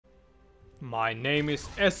My name is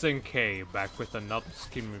SNK, back with another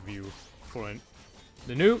skin review for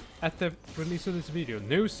the new, at the release of this video,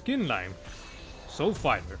 new skin line, Soul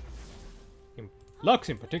Fighter. Lux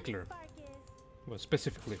in particular. Well,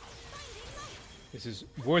 specifically. This is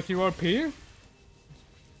worth your RP.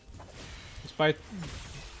 Despite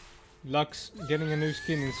Lux getting a new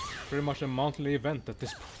skin is pretty much a monthly event at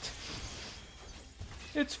this point.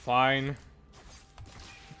 It's fine.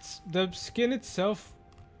 The skin itself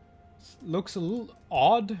looks a little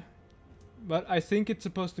odd, but I think it's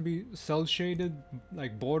supposed to be cel shaded,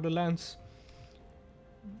 like Borderlands.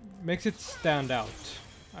 Makes it stand out,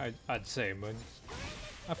 I'd say, but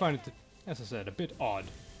I find it, as I said, a bit odd.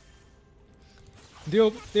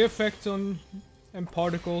 The effects on and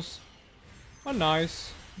particles are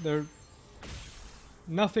nice. They're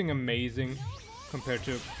nothing amazing compared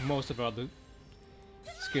to most of our other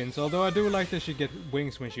skins, although I do like that she gets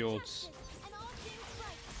wings when she ults.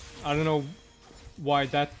 I don't know why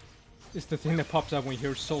that is the thing that pops up when you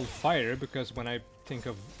hear Soul Fighter, because when I think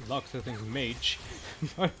of Lux I think Mage.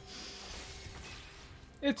 But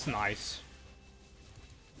it's nice.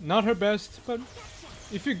 Not her best, but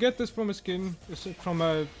if you get this from a skin, from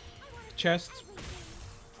a chest,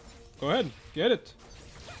 go ahead, get it.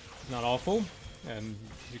 It's not awful, and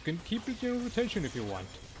you can keep it in rotation if you want.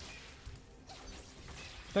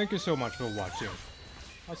 Thank you so much for watching.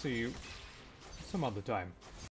 I'll see you some other time.